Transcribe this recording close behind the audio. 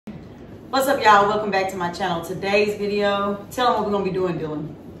What's up, y'all? Welcome back to my channel. Today's video, tell them what we're gonna be doing,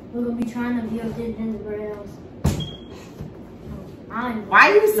 Dylan. We're gonna be trying to build this gingerbread house.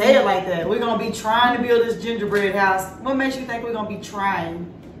 Why you say it like that? We're gonna be trying to build this gingerbread house. What makes you think we're gonna be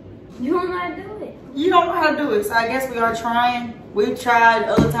trying? You don't know how to do it. You don't know how to do it, so I guess we are trying. We've tried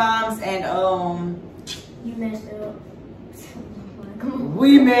other times, and You messed it up. Come on.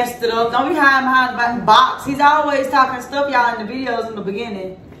 we messed it up. Don't be hiding behind the box. He's always talking stuff, y'all, in the videos in the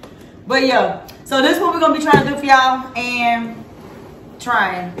beginning. But yeah, so this is what we're gonna be trying to do for y'all, and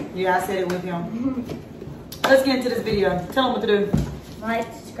trying. Yeah, I said it with him. Let's get into this video. Tell them what to do.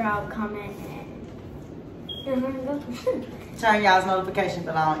 Like, subscribe, comment, and Turn y'all's notification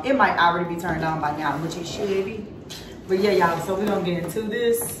bell on. It might already be turned on by now, which it should be. But yeah, y'all, so we're gonna get into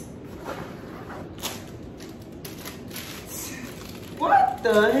this. What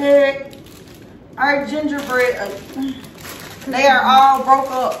the heck? Our gingerbread, they are all broke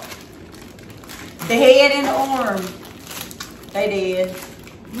up. The head and the arm. They dead.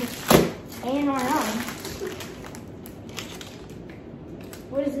 and our own.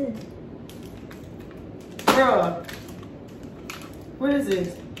 What is this? Bruh. What is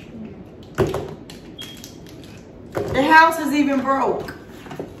this? The house is even broke.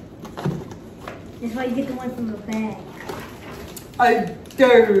 That's why you get the one from the bag. Oh,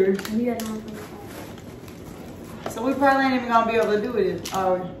 dude. You got the one from the bag. So we probably ain't even gonna be able to do it.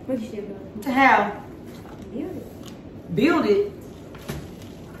 What you still got? How? Build it. Build it?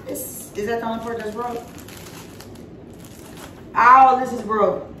 Is that the only part that's broke? All this is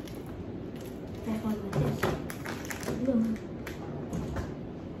broke. That's one like this.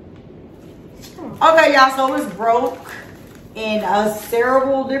 Look. Okay, y'all, so it's broke in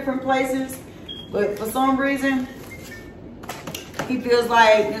several different places, but for some reason, he feels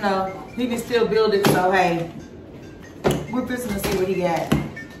like, you know, he can still build it, so hey, we're fixing to see what he got.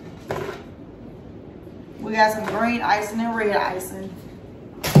 We got some green icing and red icing.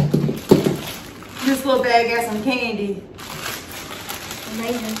 This little bag got some candy.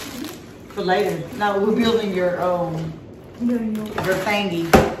 Later. For later. No, we're building your thingy.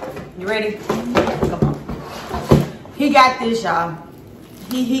 You ready? Come on. He got this, y'all.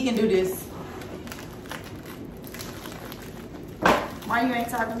 He can do this. Why you ain't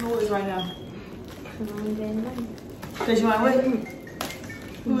talking noise right now? Because you ain't with me.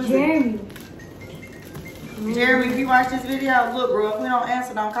 Who is Jeremy. it? Jeremy, if you watch this video, look, bro, if we don't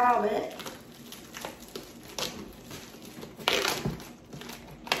answer, don't call back.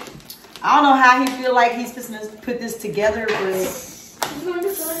 I don't know how he feel like he's fixing to put this together, but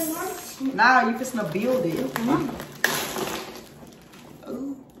nah, you fixing to build it.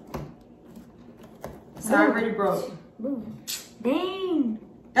 Ooh. It's already broke. Dang.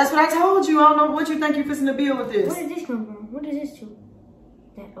 That's what I told you. I don't know what you think you're fixing to build with this. Where did this come from? What is this to?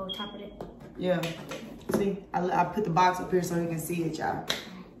 That on top of it. Yeah. See, I put the box up here so you can see it, y'all.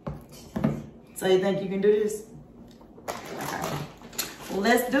 So you think you can do this? Okay. Well,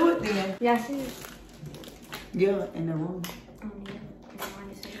 let's do it then. Yeah, I see it. Yeah, in the room. Yeah.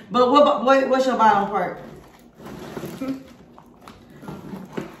 But what's your bottom part? We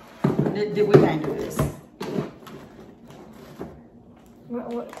can't do this.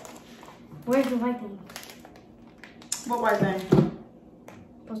 Where's the white thing? What white thing?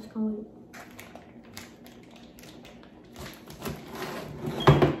 Supposed to come with it.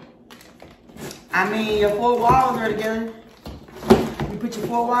 I mean, your 4 walls are together. You put your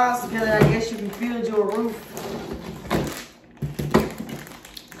 4 walls together, I guess you can build your roof.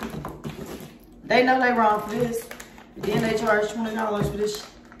 They know they wrong for this. Then they charge $20 for this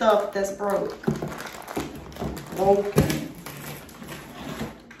stuff that's broke. Okay.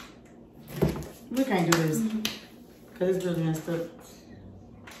 We can't do this. Because it's really messed up.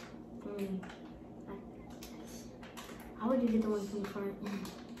 How would you get the one from the front?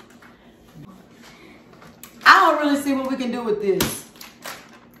 I don't really see what we can do with this.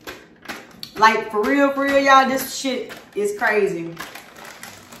 Like, for real, y'all, this shit is crazy.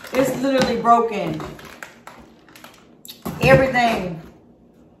 It's literally broken. Everything.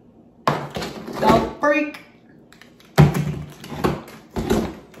 Don't freak.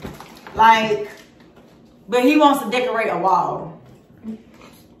 Like, but he wants to decorate a wall.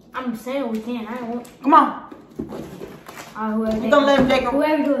 I'm saying we can. I don't want. Come on. We're gonna let him decorate.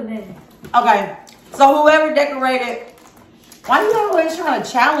 Whoever do it better. Okay. So whoever decorated, why you always trying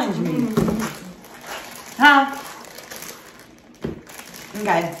to challenge me? Huh?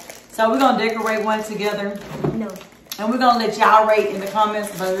 Okay. So we're going to decorate one together. No. And we're going to let y'all rate in the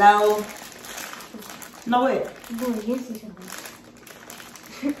comments below. No, wait. I'm going against each other.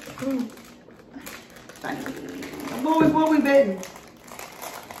 What we betting?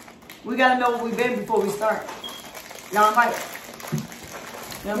 We gotta know what we betting before we start. Y'all invite?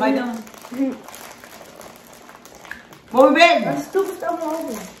 Y'all invite them? What we betting? That stupid stuff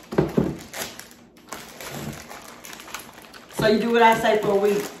over. So you do what I say for a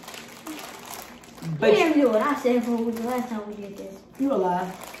week. You didn't do what I said for a week the last time we did this. You a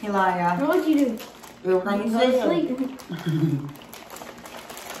lie. He lying, y'all. So what'd you do? Everything you Go said. to sleep.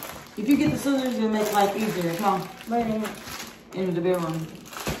 If you get the scissors, it'll make life easier. Come on. Where they at? Into the bedroom.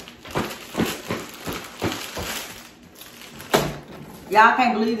 Y'all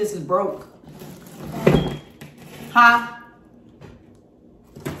can't believe this is broke. Huh?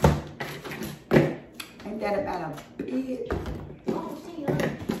 Ain't that about a bed? Oh, see you.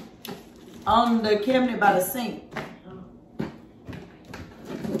 On the cabinet by the sink.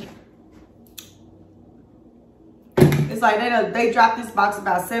 It's like they dropped this box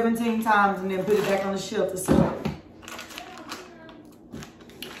about 17 times and then put it back on the shelf to sell.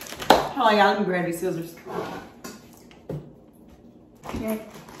 Hold on, y'all. Let me grab these scissors. Okay.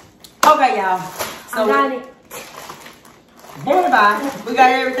 Okay, y'all. So I got it. Bye. We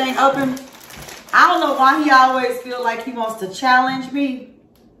got everything open. I don't know why he always feel like he wants to challenge me.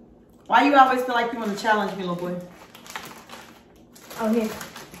 Why you always feel like you want to challenge me, little boy? Oh, here.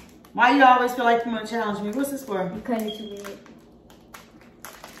 Why you always feel like you want to challenge me? What's this for? You cut it too big.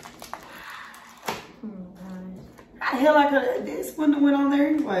 Oh, God. How the hell I could this wouldn't have went on there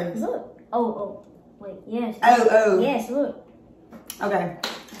anyways? Look. Oh. Wait, yes. Oh. Yes, look. Okay. I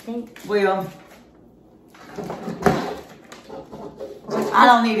think. Well, I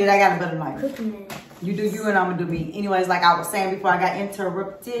don't need it. I got a better knife. Cooking man. You do you and I'm gonna do me. Anyways, like I was saying before I got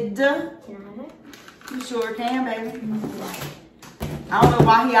interrupted. Can I have it? You sure can, baby. I don't know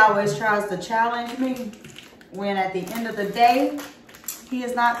why he always tries to challenge me when at the end of the day, he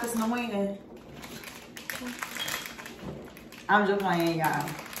is not just gonna win. I'm just playing, y'all.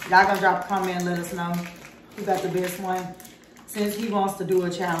 Y'all gonna drop a comment and let us know who got the best one. Since he wants to do a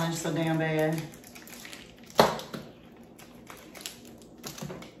challenge so damn bad.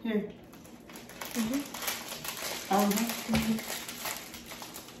 Here. How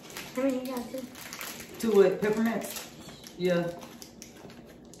many you got, two? 2 what? Peppermints? Yeah.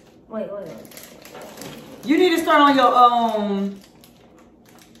 Wait. You need to start on your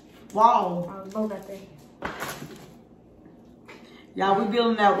wall. Both got three. Y'all, we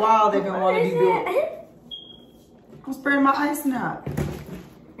building that wall they've been wanting to be built. I'm spreading my ice now.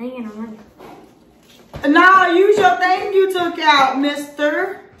 I ain't gonna run. Nah, use your thing you took out,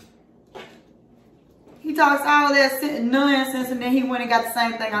 mister. He talks all that nonsense and then he went and got the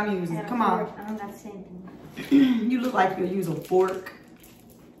same thing I'm using. Come on. I don't got the same thing. You look like you'll use a fork.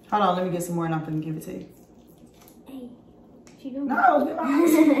 Hold on, let me get some more and I'm gonna give it to you. Hey, what you doing? No, get my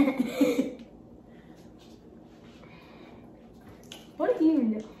ice. What are you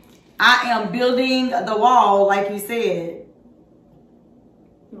doing? I am building the wall like you said.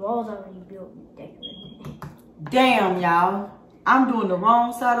 The wall's already built and decorated. Damn, y'all. I'm doing the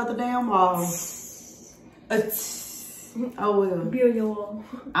wrong side of the damn wall. Oh, well. Build your wall.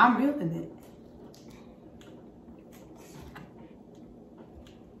 I'm building it.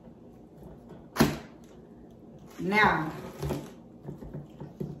 Now,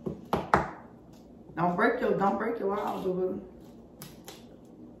 don't break your wall, boo-boo.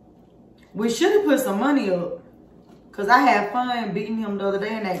 We should have put some money up. Because I had fun beating him the other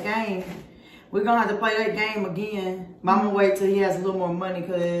day in that game. We're going to have to play that game again. But I'm going to wait till he has a little more money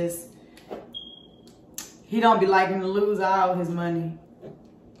because he don't be liking to lose all his money.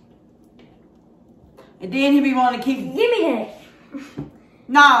 And then he be wanting to keep... Give me that.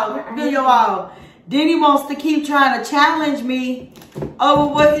 No, build your wall. Then he wants to keep trying to challenge me over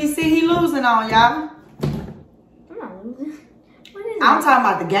what he see he losing on, y'all. I'm not losing. What is I'm it? talking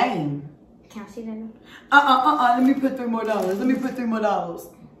about the game. Can I see that now? Let me put $3 more. Let me put $3 more.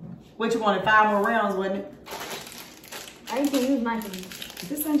 What you wanted? 5 more rounds, wasn't it? I didn't think use my thing.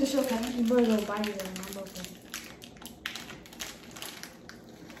 This ain't just your thing. You better go buy it on my boat.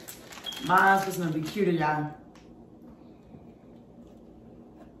 Mine's just gonna be cuter, y'all.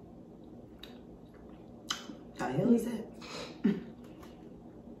 How the hell is that?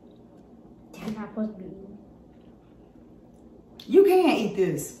 I'm not supposed to be eating. You can't eat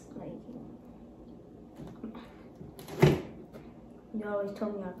this. Like, you always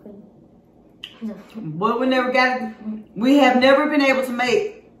told me I couldn't. But we never got it. We have never been able to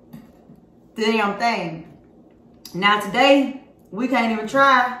make the damn thing. Now today, we can't even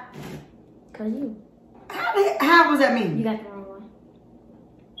try. Cause you. How was that mean? You got the wrong one.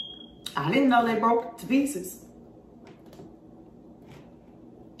 I didn't know they broke to pieces.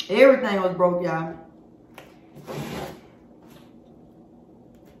 Everything was broke, y'all.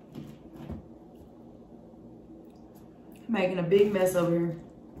 Making a big mess over here.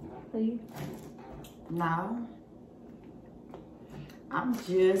 Are you? No. I'm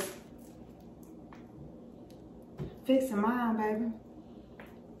just fixing mine, baby.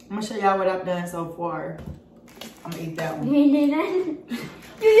 I'm gonna show y'all what I've done so far. I'm gonna eat that one. You ain't did nothing?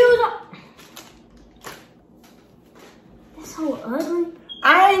 You use it. That's so ugly.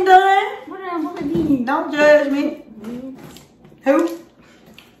 I ain't done. What am I be? Don't judge me. Who?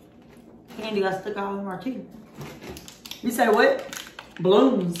 Candy got stuck all in my teeth. You say what?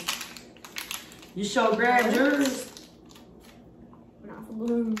 Balloons. You sure grabbed yours. Not for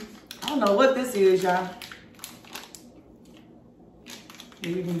balloons. I don't know what this is, y'all. Yeah,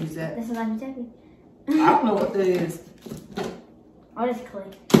 you can use that. This is like tappy. I don't know what that is. Oh, that's clay.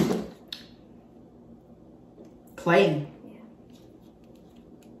 Clay. Yeah.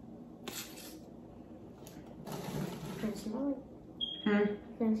 Can you smell it?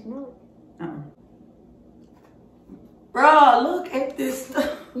 Can you smell it? Bro, look at this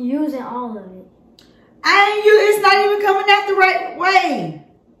stuff. You're using all of it. It's not even coming out the right way.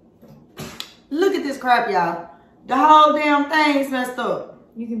 Look at this crap, y'all. The whole damn thing's messed up.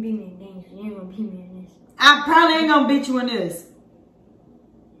 You can beat me in games, but you ain't gonna beat me in this. I probably ain't gonna beat you in this.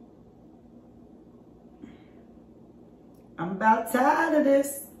 I'm about tired of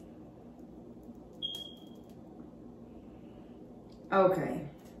this. Okay.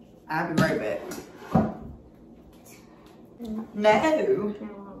 I'll be right back. No.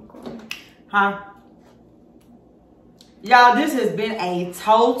 Huh? Y'all, this has been a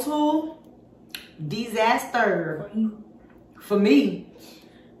total disaster for me.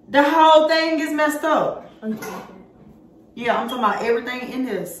 The whole thing is messed up. Yeah, I'm talking about everything in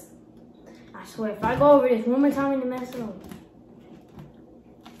this. I swear, if I go over this one more time and mess up.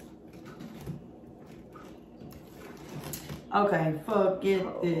 Okay,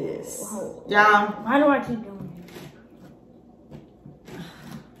 forget this. Y'all. Why do I keep doing this?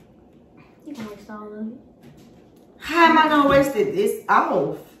 You can waste all of it. How am I gonna waste it? It's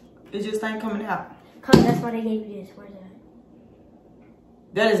off. It just ain't coming out. Cause that's why they gave you this. Where's that?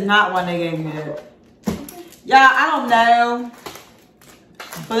 That is not why they gave me that. Y'all, I don't know.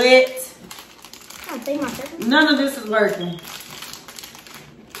 But I'll take my second. none of this is working.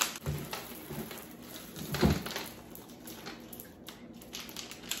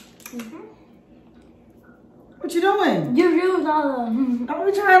 What you doing? You used all of them. Don't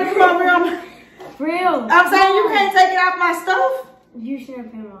be trying to come over here. Real. I'm saying you can't take it off my stuff. You should have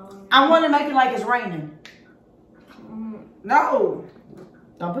put them all on. I want to make it like it's raining. No.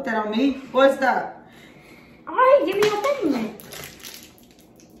 Don't put that on me. What's that? Alright, give me your peppermint.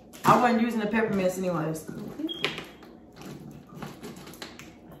 I wasn't using the peppermints anyways.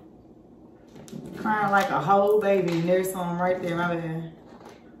 Crying like a whole baby and there's some right there, my bad.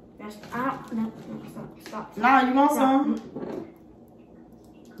 That's, no, stop. Nah, you want some?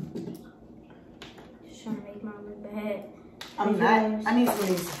 Just trying to make mine look bad. I'm not. I need some of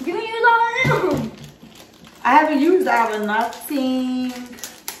these. You can use all of them. I haven't used all of nothing.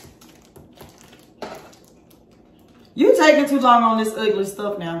 You taking too long on this ugly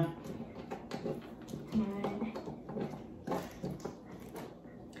stuff now.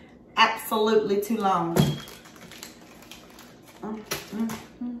 Absolutely too long.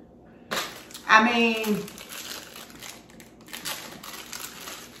 I mean,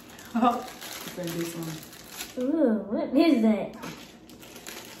 oh, this one. Ooh, what is that?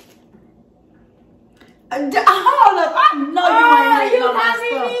 Hold up, I know you ain't You on my copied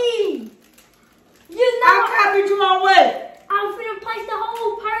stuff. me. You know I copied you on what? I'm finna place the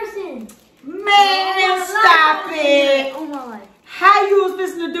whole person. Man, stop it. Oh my life. How you was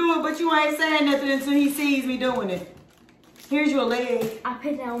listening to do it, but you ain't saying nothing until he sees me doing it. Here's your leg. I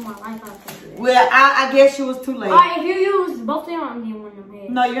put that on my life. I'll take it. Well, I guess you was too late. Alright, if you use both of them, I'm getting one of them heads.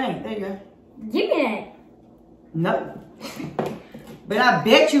 No, you ain't. There you go. Give me that. No. But I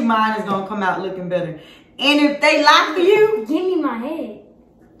bet you mine is going to come out looking better. And if they lie for you, give me my head.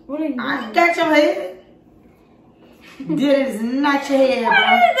 What are you doing? I ain't got your head. That is not your head, What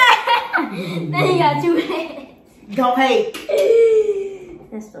bro. is that? Then you got two heads. Don't hate.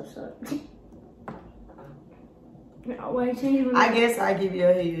 That stuff sucks. Wait, change your I guess I give you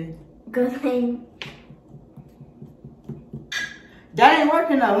a head. good thing. That ain't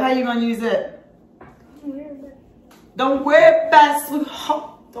working though. How you gonna use that? Don't worry about it,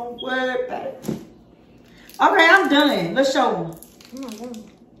 sweetheart. Don't worry about it. Okay, I'm done. Let's show them. I'm not done.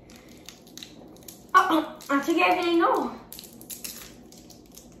 I took everything off.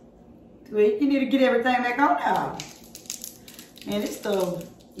 Well, you need to get everything back on now. Man, this stuff,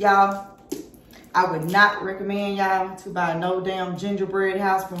 y'all, I would not recommend y'all to buy no damn gingerbread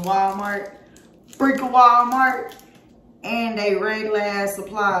house from Walmart. Freaking Walmart. And they regular ass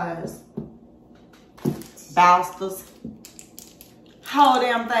supplies. Bastards. Whole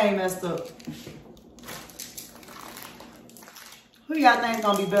damn thing messed up. Who y'all think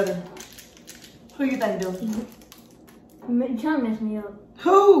gonna be better? Who you think do? You're trying to mess me up.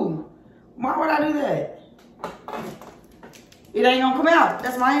 Who? Why would I do that? It ain't gonna come out.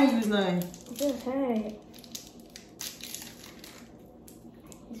 That's why I ain't use none. Just hey.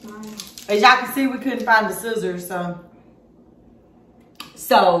 It's mine. As y'all can see, we couldn't find the scissors,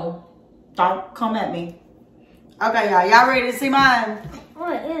 so don't come at me. Okay, y'all ready to see mine?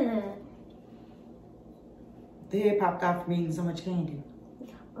 What is it? The head popped off from eating so much candy.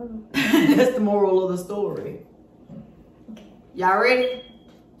 That's the moral of the story. Okay. Y'all ready?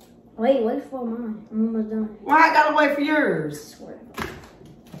 Wait for mine. I'm almost done. Why I gotta wait for yours? I swear.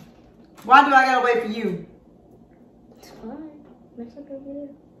 Why do I gotta wait for you? It's fine. That's okay,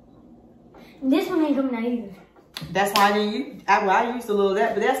 good. This one ain't coming out either. That's why I didn't use, I used a little of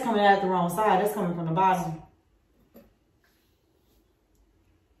that, but that's coming out the wrong side. That's coming from the bottom.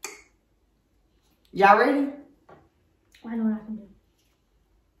 Y'all ready? I know what I can do.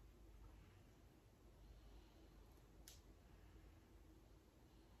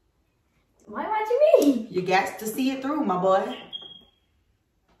 Why watching me? You got to see it through, my boy.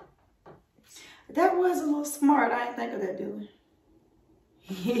 That was a little smart. I didn't think of that, Dylan.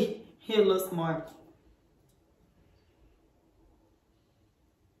 He a little smart.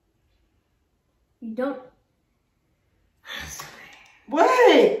 You don't.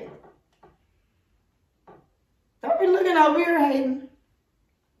 What? Don't be looking over here, Hayden.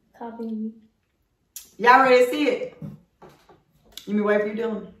 Copying me. Y'all ready to see it? Let me wait for you,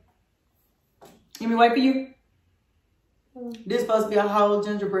 Dylan. Let me wait for you. This supposed to be a whole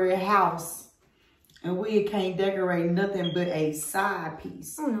gingerbread house. And we can't decorate nothing but a side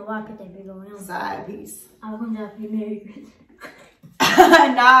piece. I don't know why I put that big old helmet. Side piece. I was going to be Merry Christmas.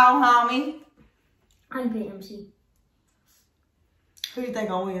 No, homie. I can pay MC. Who you think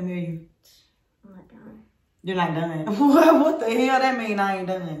gonna win, Amelia? I'm not done. You're not done. What the hell that mean I ain't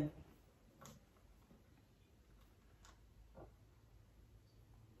done?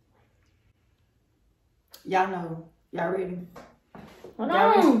 Y'all know. Y'all ready? Hold Y'all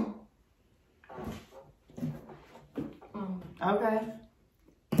ready? on. Okay.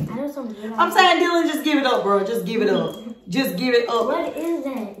 I know something good. I'm saying, Dylan, just give it up, bro. Just give it up. Just give it up. What is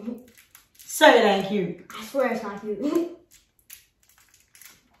that? Say it ain't cute. I swear it's not cute.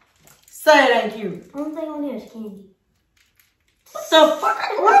 Say it ain't cute. Only thing on there is candy. What the fuck?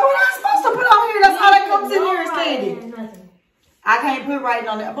 What was I supposed to put on here? That's all that comes in here is candy. Nothing. I can't put writing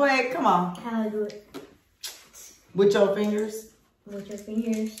on that. Boy, come on. How do I do it? With your fingers? With your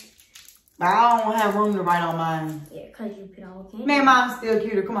fingers. I don't have room to write on mine. Yeah, because you put all candy. Man, mine's still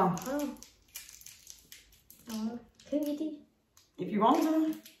cuter. Come on. Can you get these? If you want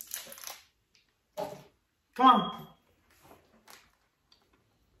to. Come on.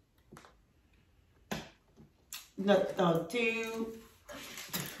 No, two.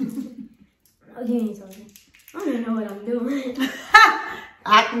 Oh, you ain't talking. I don't even know what I'm doing.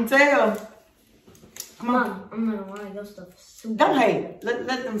 I can tell. Come on. Mom, I'm not gonna lie, your stuff is super. Don't hate. Let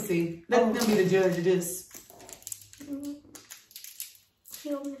them see. Let them be the judge of this.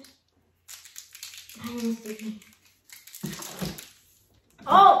 See over this? I am sticky.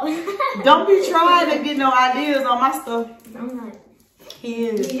 Oh! Don't be trying to get no ideas on my stuff. I'm not. He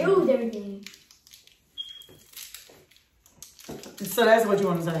is. You used everything. So that's what you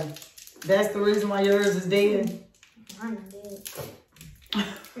want to say. That's the reason why yours is dead. I'm not dead.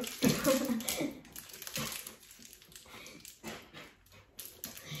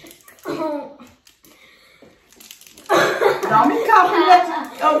 Don't be copying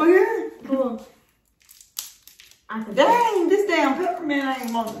that over here. Cool. I can Dang, this damn peppermint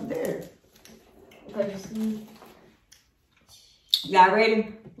ain't wanting there. Y'all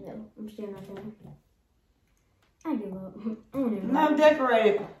ready? No, I'm still not done. I give up. I don't even No, know. decorate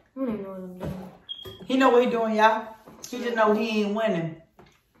it. I don't even know what I'm doing. He know what he doing, y'all. He just know he ain't winning.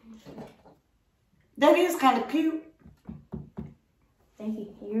 That is kind of cute. Thank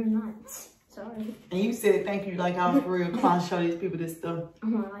you. You're not. Sorry. And you said thank you like I was for real. Come on, show these people this stuff.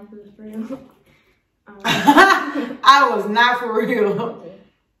 I'm not like it was for real. I was not for real. Okay.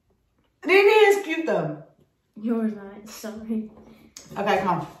 It is cute though. Yours not. Sorry. Okay,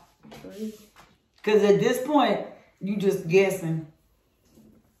 come on. Sorry. Because at this point, you just guessing.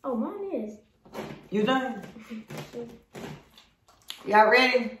 Oh, mine is. You done? Y'all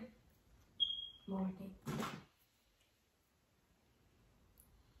ready? More thing.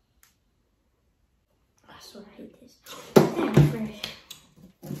 I swear I hate this. Damn, fresh.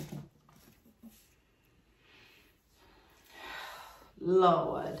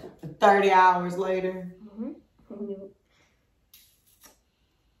 Lord. 30 hours later. Mm-hmm.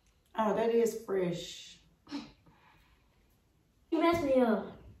 Oh, that is fresh. You messed me up.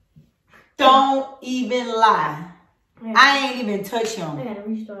 Don't even lie. I ain't even touch him. I gotta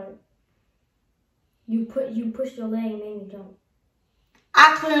restart. You pushed your leg and made me jump.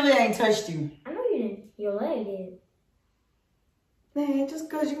 I clearly ain't touched you. I know you didn't. Your leg did. Man, just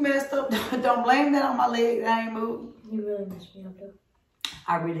because you messed up, don't blame that on my leg that I ain't moved. You really messed me up though.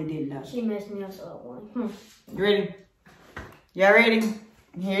 I really did not. She messed me up so one. You ready? Y'all ready?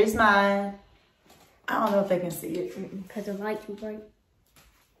 Here's mine. I don't know if they can see it. Because the light's too bright.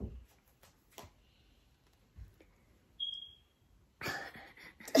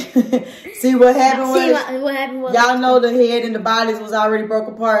 See what happened was? What happened was? Y'all know the head and the bodies was already broke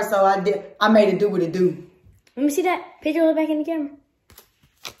apart, so I made it do what it do. Let me see that picture. Look back in the camera.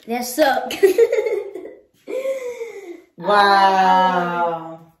 That sucked.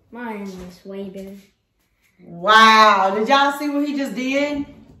 Wow. Mine is way better. Wow. Did y'all see what he just did?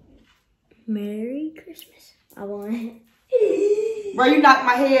 Merry Christmas. I won. Bro, you knocked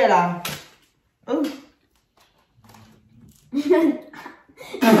my head off. Ooh. We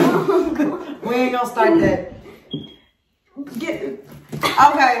ain't gonna start that. Okay.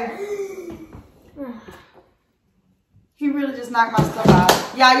 He really just knocked my stuff out.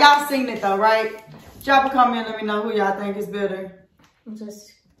 Y'all seen it though, right? Drop a comment, let me know who y'all think is better. I'm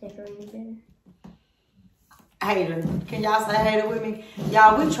just decorating better. Hater. Can y'all say hater with me?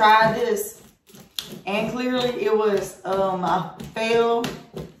 Y'all, we tried this. And clearly it was a fail.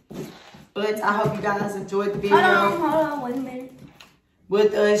 But I hope you guys enjoyed the video. Hold on, wait a minute.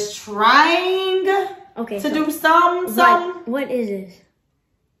 With us trying to do something. What is this?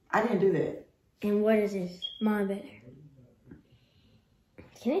 I didn't do that. And what is this? Mine better.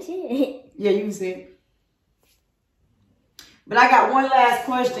 Can I see it? Yeah, you can see it. But I got one last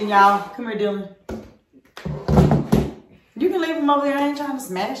question, y'all. Come here, Dylan. You can leave them over there. I ain't trying to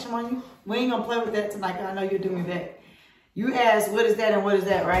smash them on you. We ain't gonna play with that tonight, because I know you'll do me back. You asked, what is that and what is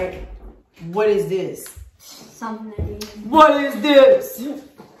that, right? What is this? Something that is. What is this?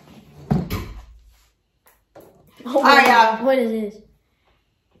 Oh, all right, y'all. What is this?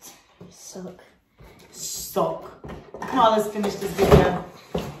 Suck. Come on, let's finish this video.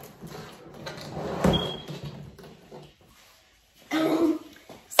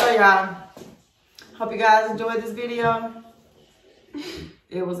 So, y'all, hope you guys enjoyed this video.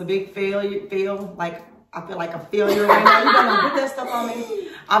 It was a big failure. Like, I feel like a failure right now. You don't put that stuff on me.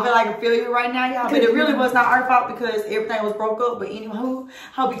 I feel like a failure right now, y'all. But it really was not our fault because everything was broke up. But anywho,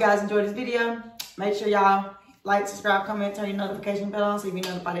 hope you guys enjoyed this video. Make sure y'all like, subscribe, comment, turn your notification bell on so you be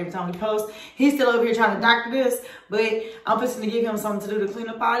notified every time we post. He's still over here trying to doctor this. But I'm just going to give him something to do to clean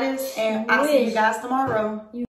up all this. And I'll see you guys tomorrow.